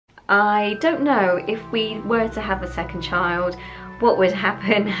I don't know if we were to have a second child, what would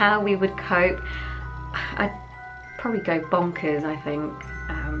happen, how we would cope. I'd probably go bonkers, I think.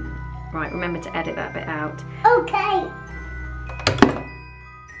 Right, remember to edit that bit out. Okay.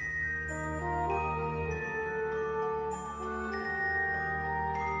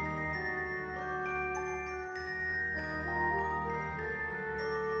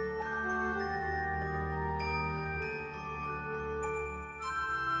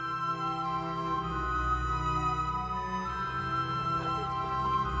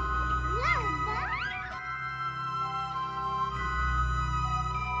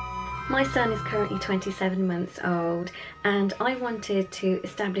 My son is currently 27 months old, and I wanted to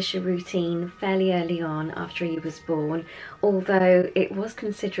establish a routine fairly early on after he was born, although it was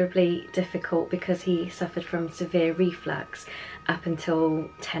considerably difficult because he suffered from severe reflux up until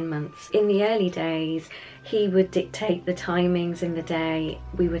 10 months. In the early days, he would dictate the timings in the day.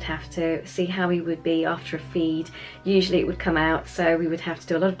 We would have to see how he would be after a feed. Usually it would come out, so we would have to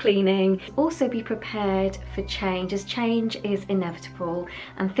do a lot of cleaning. Also be prepared for change, as change is inevitable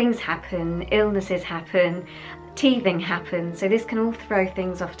and things happen, illnesses happen, teething happens, so this can all throw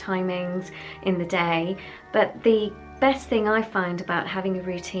things off timings in the day. But the best thing I find about having a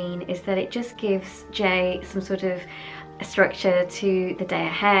routine is that it just gives Jay some sort of a structure to the day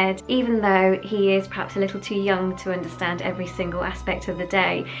ahead. Even though he is perhaps a little too young to understand every single aspect of the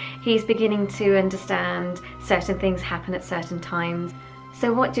day, he's beginning to understand certain things happen at certain times.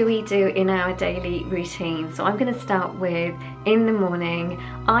 So what do we do in our daily routine? So I'm going to start with, in the morning,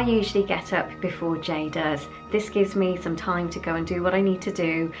 I usually get up before Jay does. This gives me some time to go and do what I need to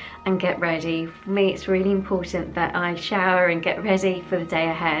do and get ready. For me, it's really important that I shower and get ready for the day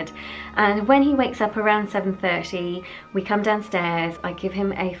ahead. And when he wakes up around 7:30, we come downstairs, I give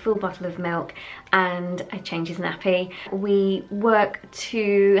him a full bottle of milk and I change his nappy. We work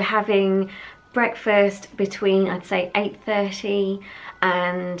to having breakfast between, I'd say, 8:30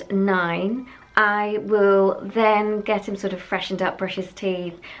 and 9. I will then get him sort of freshened up, brush his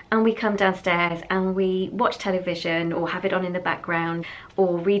teeth, and we come downstairs and we watch television or have it on in the background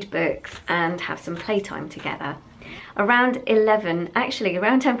or read books and have some playtime together. Around 11, actually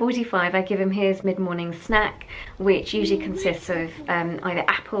around 10:45, I give him his mid-morning snack, which usually consists of either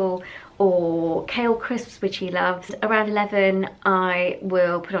apple or kale crisps, which he loves. Around 11, I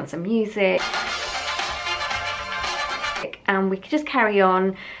will put on some music and we can just carry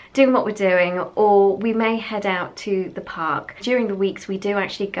on doing what we're doing, or we may head out to the park. During the weeks we do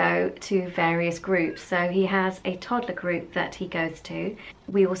actually go to various groups, so he has a toddler group that he goes to.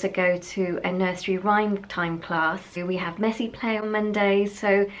 We also go to a nursery rhyme time class. We have messy play on Mondays,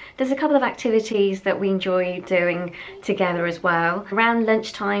 so there's a couple of activities that we enjoy doing together as well. Around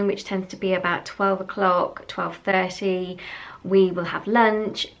lunchtime, which tends to be about 12 o'clock, 12:30, we will have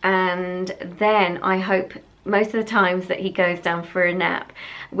lunch, and then I hope most of the times that he goes down for a nap,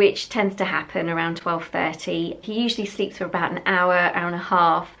 which tends to happen around 12:30. He usually sleeps for about an hour, hour and a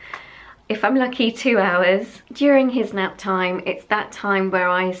half. If I'm lucky, 2 hours. During his nap time, it's that time where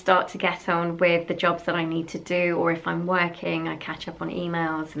I start to get on with the jobs that I need to do, or if I'm working, I catch up on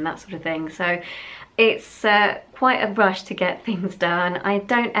emails and that sort of thing. So it's quite a rush to get things done. I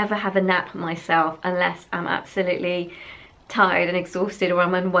don't ever have a nap myself unless I'm absolutely tired and exhausted or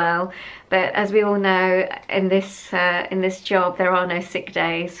I'm unwell, but as we all know, in this job there are no sick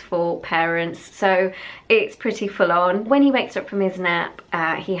days for parents, so it's pretty full on. When he wakes up from his nap,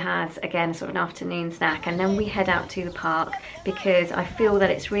 he has again sort of an afternoon snack, and then we head out to the park because I feel that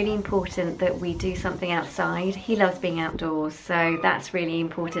it's really important that we do something outside. He loves being outdoors, so that's really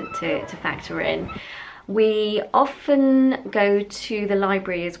important to factor in. We often go to the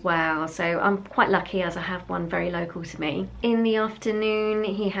library as well, so I'm quite lucky as I have one very local to me. In the afternoon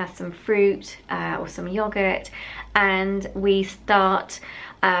he has some fruit or some yogurt, and we start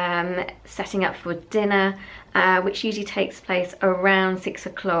setting up for dinner, which usually takes place around 6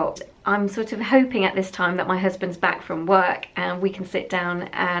 o'clock. I'm sort of hoping at this time that my husband's back from work and we can sit down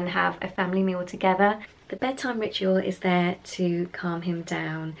and have a family meal together. The bedtime ritual is there to calm him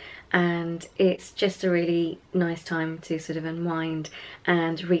down, and it's just a really nice time to sort of unwind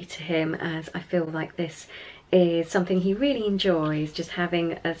and read to him, as I feel like this is something he really enjoys, just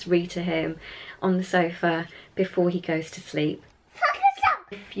having us read to him on the sofa before he goes to sleep.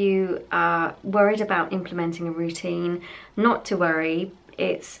 If you are worried about implementing a routine, not to worry.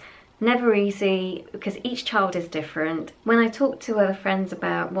 It's never easy because each child is different. When I talk to other friends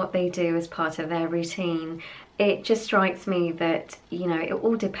about what they do as part of their routine, it just strikes me that, you know, it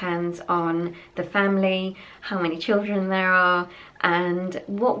all depends on the family, how many children there are, and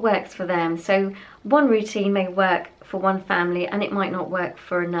what works for them. So one routine may work for one family and it might not work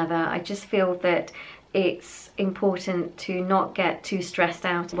for another. I just feel that it's important to not get too stressed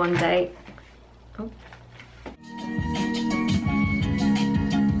out one day. Oh.